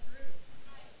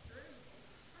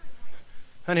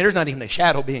 Honey, there's not even a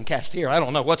shadow being cast here. I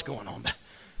don't know what's going on, but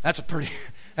that's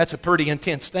a pretty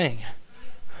intense thing.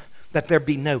 That there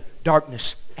be no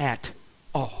darkness at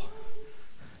all.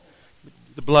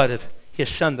 The blood of his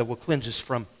Son that will cleanse us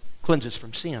from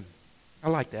sin. I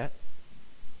like that.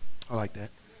 I like that.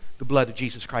 The blood of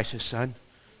Jesus Christ, his Son,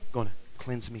 going to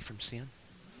cleanse me from sin.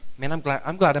 Man, I'm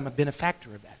glad I'm a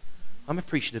benefactor of that. I'm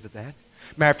appreciative of that.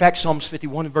 Matter of fact, Psalms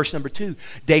 51 and verse number 2,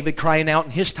 David crying out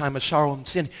in his time of sorrow and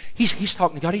sin. He's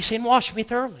talking to God. He's saying, wash me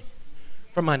thoroughly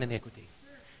from mine iniquity.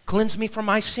 Cleanse me from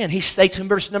my sin. He states in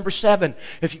verse number 7,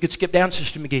 if you could skip down,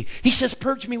 Sister McGee, he says,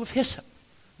 purge me with hyssop,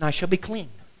 and I shall be clean.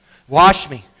 Wash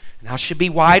me, and I shall be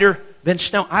whiter than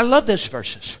snow. I love those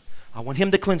verses. I want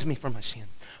him to cleanse me from my sin.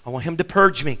 I want him to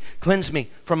purge me, cleanse me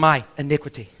from my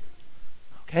iniquity.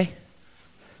 Okay?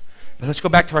 But let's go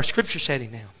back to our scripture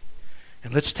setting now.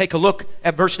 And let's take a look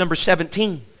at verse number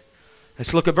 17.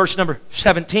 Let's look at verse number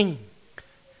 17.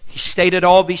 He stated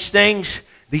all these things,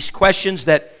 these questions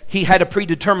that he had a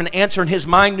predetermined answer in his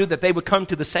mind, knew that they would come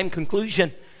to the same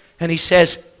conclusion. And he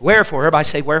says, wherefore? Everybody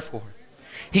say, wherefore?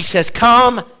 He says,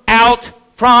 come out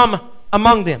from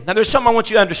among them. Now there's something I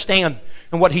want you to understand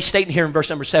in what he's stating here in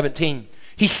verse number 17.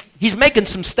 He's making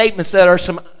some statements that are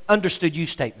some understood you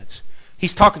statements.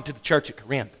 He's talking to the church at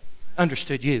Corinth.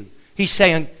 Understood you. He's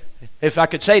saying, if I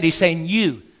could say it, he's saying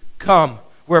you come,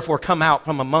 wherefore come out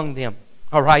from among them.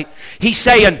 All right? He's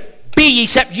saying, be ye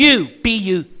separate.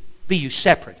 Be you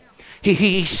separate.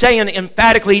 He's saying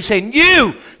emphatically, he's saying,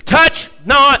 you touch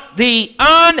not the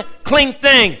unclean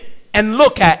thing, and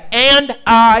look at, and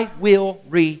I will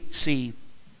receive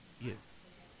you.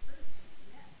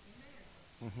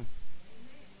 Mm-hmm.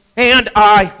 And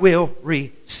I will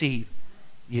receive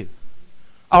you.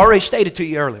 I already stated to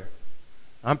you earlier.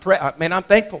 I'm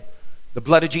thankful. The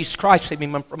blood of Jesus Christ saved me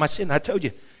from my sin. I told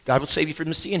you, God will save you from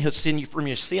the sin. He'll save you from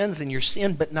your sins and your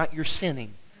sin, but not your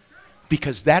sinning.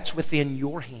 Because that's within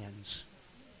your hands.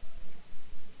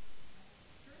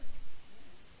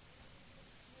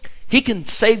 He can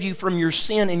save you from your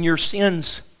sin and your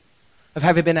sins of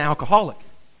having been an alcoholic.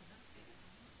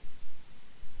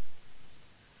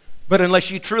 But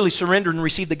unless you truly surrender and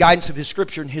receive the guidance of his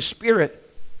scripture and his spirit,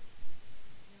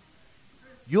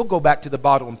 you'll go back to the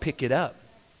bottle and pick it up.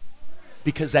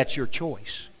 Because that's your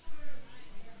choice.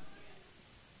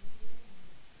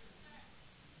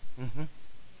 Mm-hmm.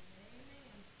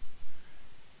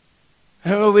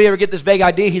 When we ever get this vague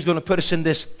idea, he's going to put us in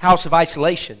this house of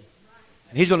isolation.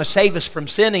 And he's going to save us from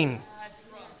sinning.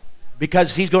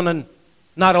 Because he's going to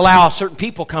not allow certain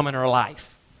people come in our life.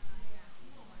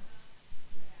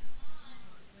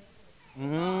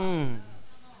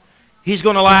 He's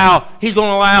going to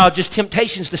allow just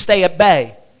temptations to stay at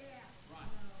bay.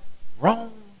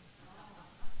 Wrong.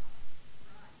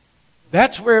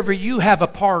 That's wherever you have a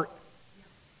part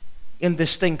in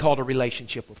this thing called a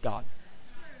relationship with God.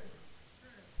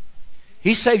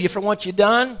 He saved you from what you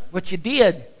done, what you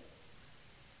did.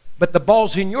 But the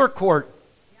ball's in your court.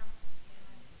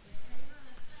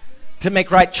 to make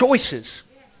right choices,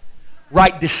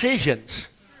 right decisions.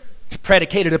 It's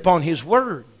predicated upon His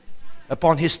Word,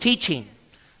 upon His teaching,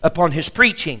 upon His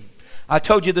preaching. I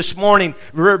told you this morning,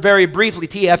 very briefly,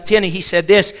 T.F. Tenney, he said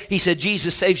this. He said,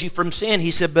 Jesus saves you from sin.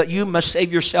 He said, but you must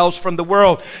save yourselves from the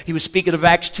world. He was speaking of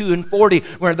Acts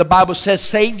 2:40, where the Bible says,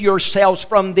 save yourselves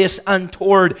from this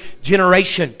untoward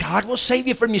generation. God will save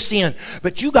you from your sin,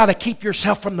 but you got to keep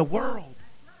yourself from the world.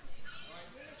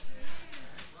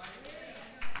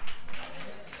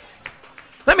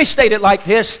 Let me state it like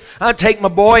this. I'll take my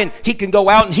boy and he can go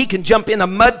out and he can jump in a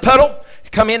mud puddle,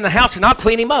 come in the house and I'll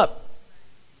clean him up.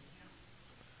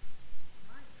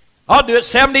 I'll do it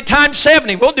 70 times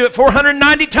 70. We'll do it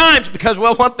 490 times because,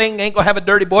 well, one thing ain't going to have a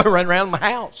dirty boy running around my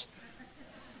house.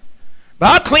 But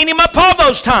I'll clean him up all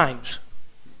those times.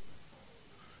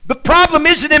 The problem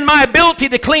isn't in my ability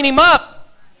to clean him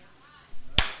up.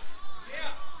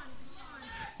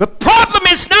 The problem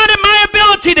is not in my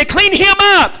ability to clean him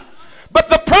up. But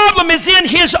the problem is in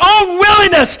his own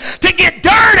willingness to get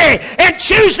dirty and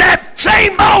choose that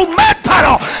same old mud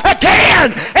puddle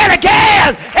again and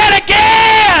again and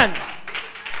again.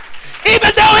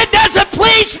 Even though it doesn't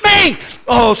please me.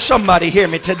 Oh, somebody hear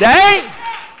me today.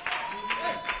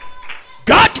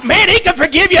 God, man, He can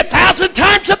forgive you 1,000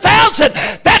 times 1,000.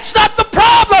 That's not the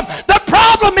problem. The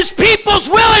problem is people's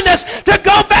willingness to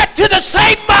go back to the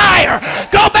same mire,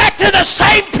 go back to the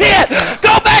same pit,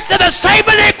 go back to the same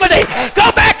iniquity,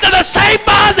 go back to the same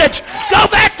bondage, go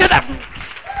back to the...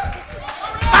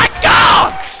 My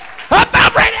God! I'm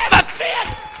about ready to have a fit.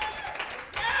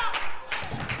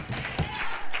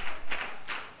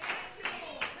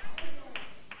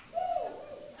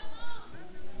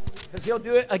 Because He'll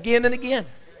do it again and again.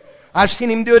 I've seen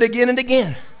Him do it again and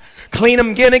again. Clean them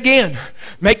again and again.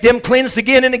 Make them cleansed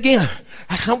again and again.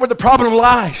 That's not where the problem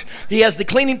lies. He has the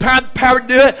cleaning power to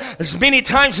do it as many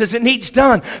times as it needs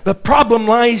done. The problem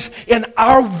lies in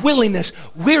our willingness.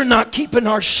 We're not keeping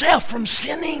ourselves from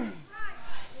sinning.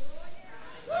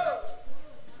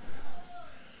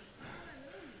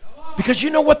 Because you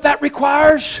know what that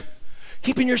requires?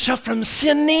 Keeping yourself from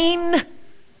sinning?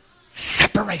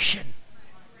 Separation.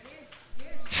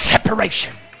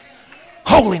 Separation.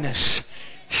 Holiness.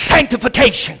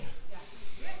 Sanctification.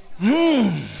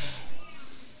 Oh,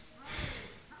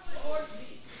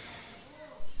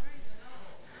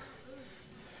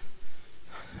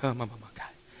 my God.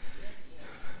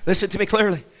 Listen to me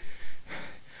clearly.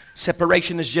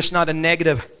 Separation is just not a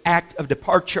negative act of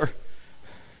departure.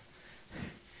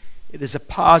 It is a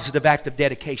positive act of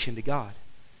dedication to God.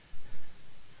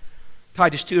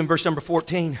 Titus 2 and verse number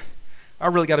 14. I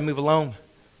really got to move along.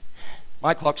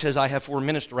 My clock says I have 4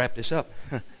 minutes to wrap this up.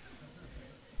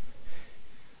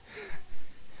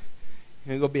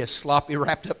 You're going to be a sloppy,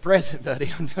 wrapped up present,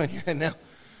 buddy. I'm telling you right now.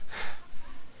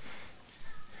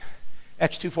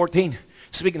 Acts 2:14.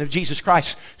 Speaking of Jesus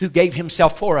Christ, who gave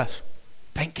Himself for us.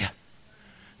 Thank you.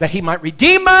 That He might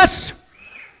redeem us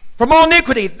from all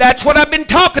iniquity. That's what I've been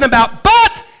talking about.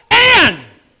 And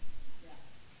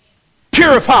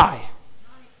purify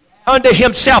unto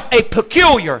Himself a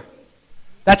peculiar.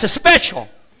 That's a special.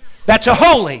 That's a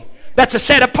holy. That's a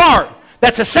set apart.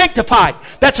 That's a sanctified.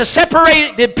 That's a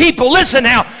separated people. Listen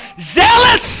now.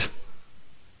 Zealous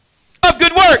of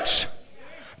good works.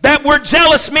 That word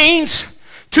zealous means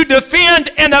to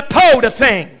defend and uphold a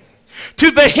thing.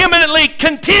 To vehemently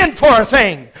contend for a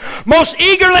thing. Most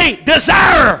eagerly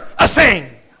desire a thing.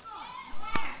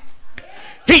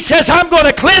 He says, I'm going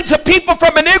to cleanse the people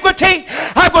from iniquity.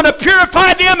 I'm going to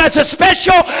purify them as a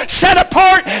special, set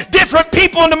apart, different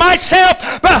people unto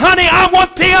myself. But honey, I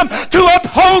want them to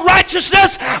uphold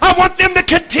righteousness. I want them to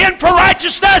contend for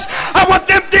righteousness. I want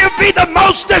them to be the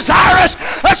most desirous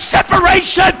of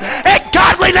separation and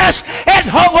godliness and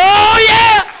hope. Oh,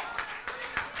 yeah.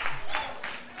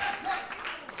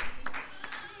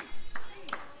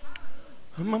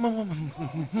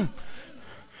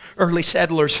 Early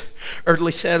settlers,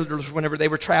 whenever they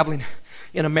were traveling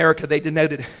in America,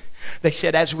 they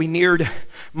said as we neared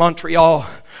Montreal,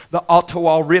 the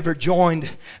Ottawa River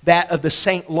joined that of the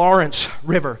St. Lawrence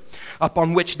River,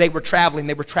 upon which they were traveling.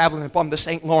 They were traveling upon the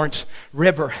St. Lawrence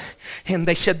River. And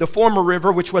they said the former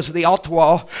river, which was the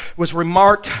Ottawa, was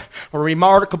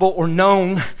remarkable or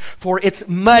known for its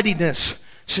muddiness,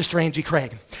 Sister Angie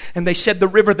Craig. And they said the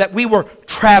river that we were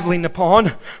traveling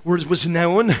upon was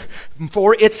known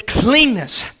for its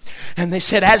cleanness. And they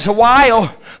said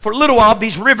for a little while,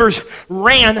 these rivers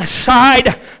ran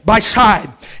side by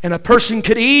side. And a person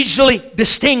could easily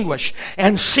distinguish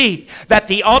and see that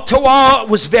the Ottawa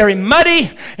was very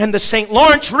muddy and the St.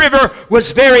 Lawrence River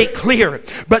was very clear.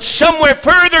 But somewhere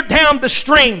further down the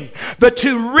stream, the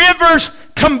two rivers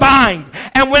combined.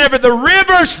 And whenever whenever the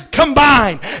rivers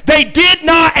combined, they did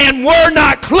not and were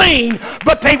not clean,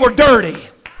 but they were dirty.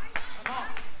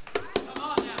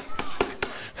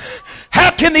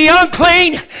 How can the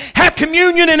unclean have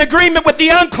communion and agreement with the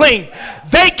unclean?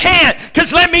 They can't,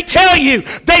 because let me tell you,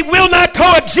 they will not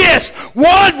coexist.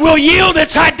 One will yield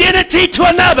its identity to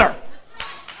another.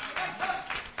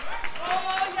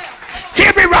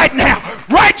 Hear me right now.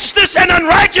 Righteousness and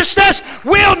unrighteousness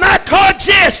will not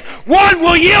coexist. One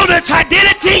will yield its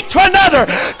identity to another.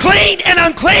 Clean and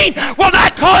unclean will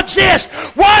not coexist.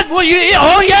 One will yield.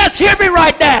 Oh yes, hear me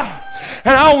right now.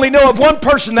 And I only know of one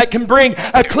person that can bring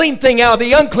a clean thing out of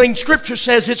the unclean. Scripture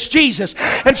says it's Jesus.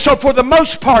 And so for the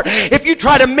most part, if you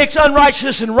try to mix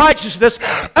unrighteousness and righteousness,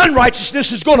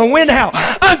 unrighteousness is going to win out.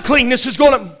 Uncleanness is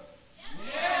going to...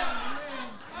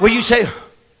 Will you say...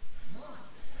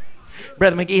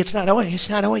 Brother McGee, it's not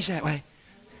always that way.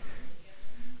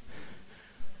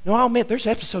 No, I'll admit, there's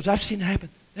episodes I've seen it happen.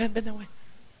 They haven't been that way.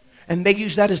 And they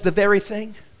use that as the very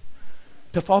thing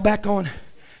to fall back on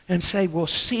and say, well,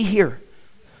 see here.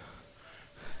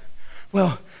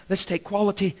 Well, let's take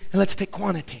quality and let's take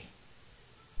quantity.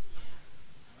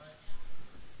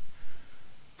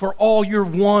 For all your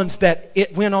ones that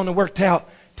it went on and worked out,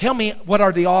 tell me what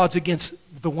are the odds against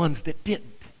the ones that didn't?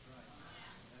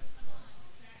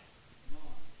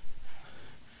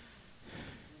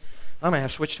 I may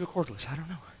have switched to a cordless. I don't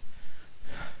know.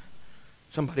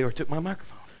 Somebody took my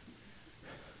microphone.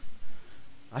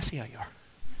 I see how you are.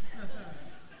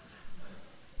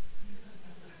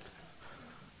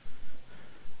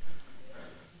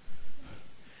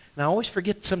 Now, I always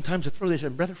forget sometimes to throw this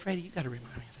in. Brother Freddie, you got to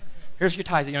remind me of that. Here's your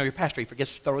tithe. You know, your pastor, he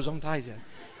forgets to throw his own tithes in.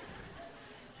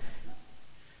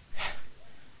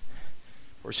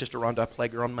 Or Sister Rhonda, I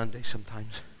plague her on Monday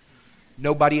sometimes.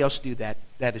 Nobody else do that.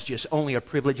 That is just only a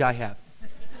privilege I have.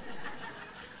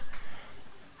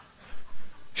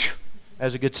 That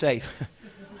was a good save.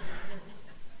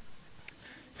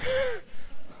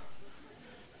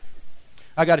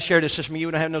 I got to share this with you.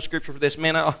 We don't have no scripture for this.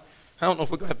 Man, I don't know if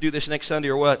we're going to have to do this next Sunday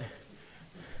or what.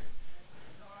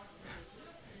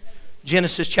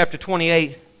 Genesis chapter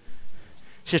 28.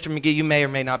 Sister McGee, you may or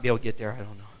may not be able to get there. I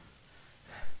don't know.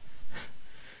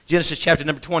 Genesis chapter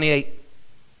number 28.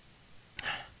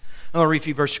 I'm going to read a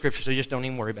few verses of scripture, so just don't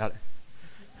even worry about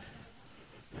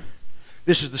it.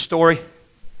 This is the story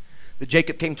that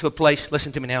Jacob came to a place.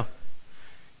 Listen to me now.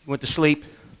 He went to sleep.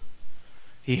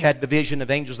 He had the vision of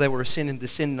angels that were ascending and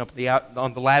descending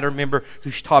on the ladder, remember,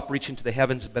 whose top reached into the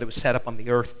heavens, but it was set up on the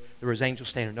earth. There was angels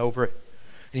standing over it.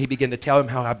 And he began to tell him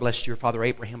how I blessed your father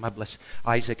Abraham, I blessed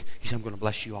Isaac. He said, I'm going to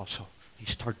bless you also. He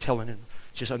started telling him,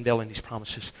 just unveiling these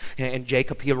promises. And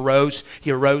Jacob, he arose,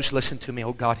 listen to me,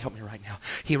 oh God, help me right now.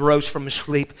 He arose from his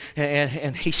sleep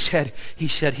and he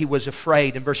said he was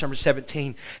afraid. In verse number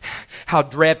 17, how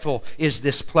dreadful is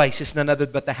this place? It's none other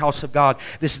but the house of God.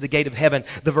 This is the gate of heaven.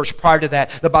 The verse prior to that,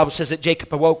 the Bible says that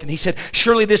Jacob awoke and he said,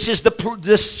 surely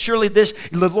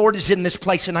the Lord is in this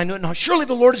place and I knew it not. Surely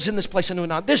the Lord is in this place, I knew it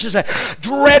not. This is a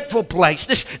dreadful place.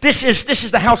 This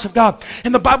is the house of God.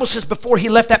 And the Bible says before he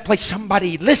left that place,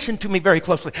 somebody listen to me very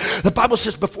closely. The Bible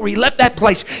says before he left that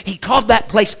place, he called that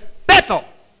place Bethel,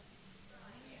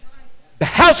 the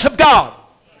house of God.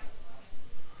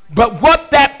 But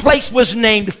what that place was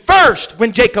named first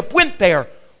when Jacob went there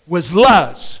was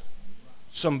Luz.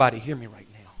 Somebody hear me right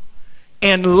now.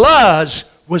 And Luz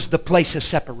was the place of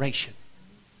separation.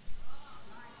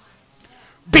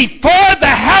 Before the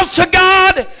house of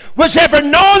God was ever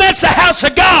known as the house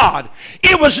of God,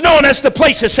 it was known as the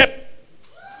place of separation.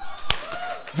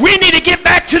 We need to get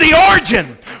back to the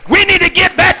origin. We need to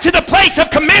get back to the place of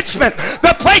commencement,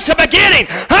 the place of beginning.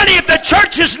 Honey, if the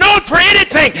church is known for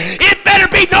anything, it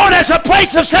better be known as a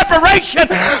place of separation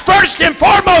first and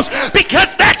foremost,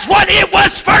 because that's what it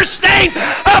was first named,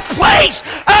 a place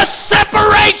of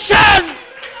separation.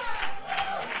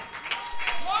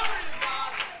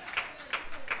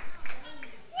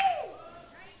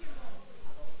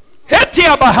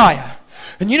 Hetia Bahaya.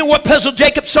 And you know what puzzled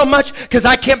Jacob so much? Because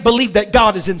I can't believe that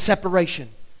God is in separation.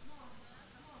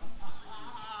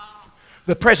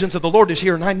 The presence of the Lord is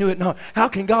here and I knew it not. How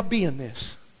can God be in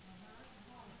this?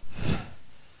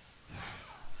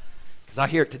 Because I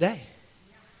hear it today.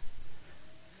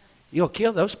 You'll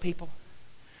kill those people.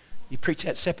 You preach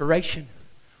that separation,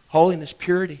 holiness,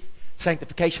 purity,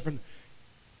 sanctification from...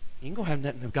 You ain't going to have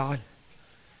nothing of God.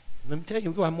 Let me tell you,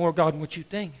 you're going to have more of God than what you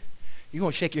think. You're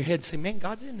going to shake your head and say, man,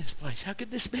 God's in this place. How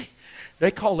could this be?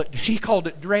 He called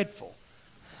it dreadful.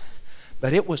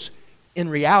 But it was, in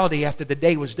reality, after the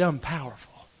day was done,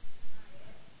 powerful.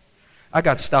 I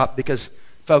got to stop because,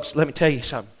 folks, let me tell you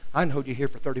something. I can hold you here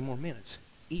for 30 more minutes.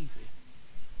 Easy.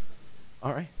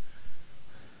 All right?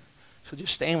 So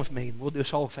just stand with me and we'll do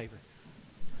us all a favor.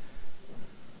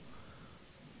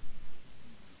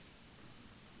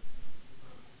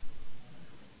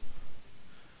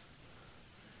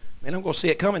 Man, I'm going to see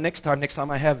it coming next time. Next time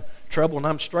I have trouble and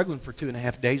I'm struggling for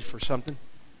 2.5 days for something.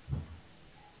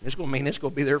 It's going to mean it's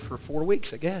going to be there for 4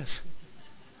 weeks, I guess.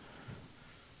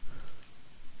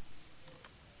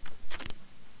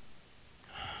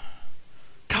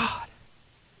 God.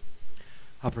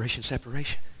 Operation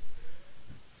Separation.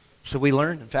 So we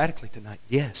learned emphatically tonight,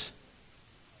 yes,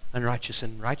 unrighteous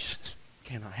and righteousness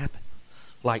cannot happen.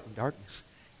 Light and darkness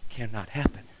cannot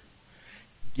happen.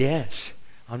 Yes,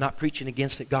 I'm not preaching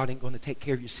against that God ain't going to take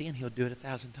care of your sin. He'll do it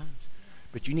 1,000 times.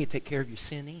 But you need to take care of your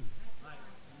sinning.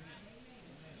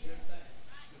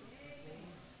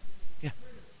 Yeah.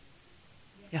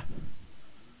 Yeah.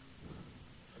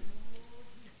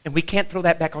 And we can't throw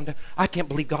that back on. I can't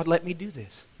believe God let me do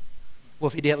this. Well,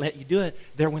 if He didn't let you do it,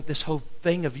 there went this whole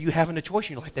thing of you having a choice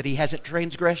in your life that He hasn't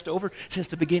transgressed over since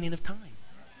the beginning of time.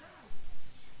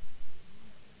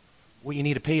 What you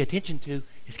need to pay attention to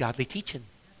is godly teaching,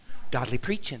 godly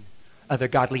preaching, other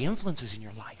godly influences in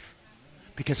your life.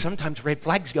 Because sometimes red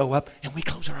flags go up and we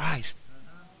close our eyes.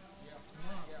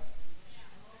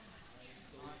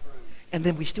 And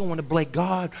then we still want to blame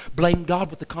God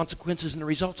with the consequences and the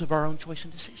results of our own choice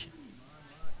and decision.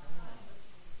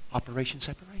 Operation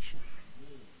Separation.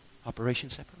 Operation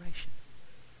Separation.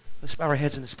 Let's bow our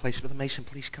heads in this place. Brother Mason,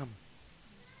 please come.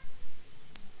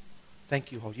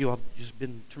 Thank you all. You all have just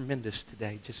been tremendous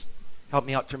today. Just helped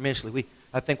me out tremendously.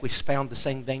 I think we found the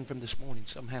same vein from this morning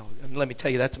somehow. And let me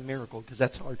tell you, that's a miracle because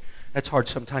that's hard. That's hard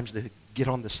sometimes to get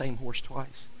on the same horse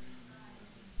twice.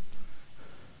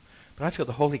 But I feel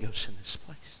the Holy Ghost in this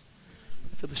place.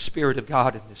 I feel the Spirit of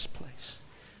God in this place.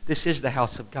 This is the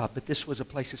house of God, but this was a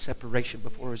place of separation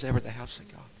before it was ever the house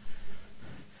of God.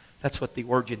 That's what the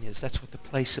origin is. That's what the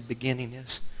place of beginning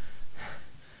is.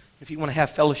 If you want to have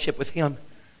fellowship with Him,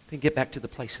 then get back to the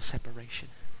place of separation.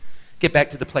 Get back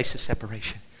to the place of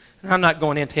separation. And I'm not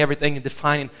going into everything and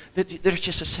defining. There's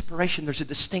just a separation. There's a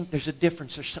distinct, there's a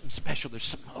difference. There's something special. There's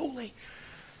something holy.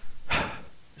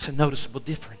 There's a noticeable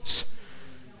difference.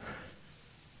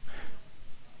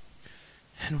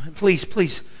 And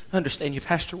please understand you,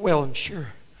 Pastor Well, and sure.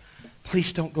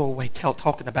 Please don't go away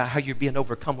talking about how you're being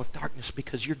overcome with darkness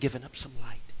because you're giving up some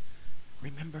light.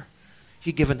 Remember?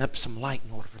 You're giving up some light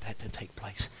in order for that to take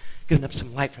place. Giving up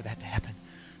some light for that to happen.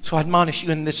 So I admonish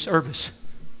you in this service.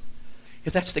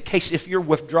 If that's the case, if you're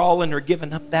withdrawing or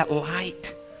giving up that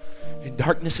light and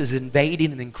darkness is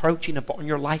invading and encroaching upon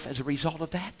your life as a result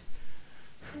of that,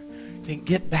 then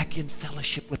get back in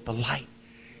fellowship with the light.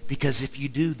 Because if you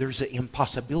do, there's an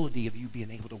impossibility of you being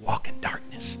able to walk in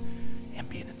darkness and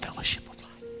being in fellowship with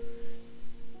light.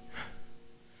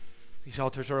 These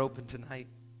altars are open tonight.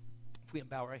 If we can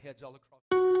bow our heads all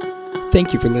across.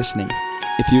 Thank you for listening.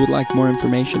 If you would like more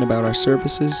information about our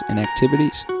services and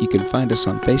activities, you can find us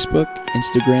on Facebook,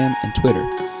 Instagram, and Twitter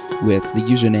with the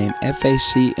username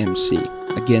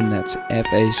FACMC. Again, that's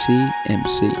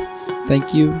FACMC.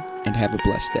 Thank you, and have a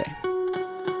blessed day.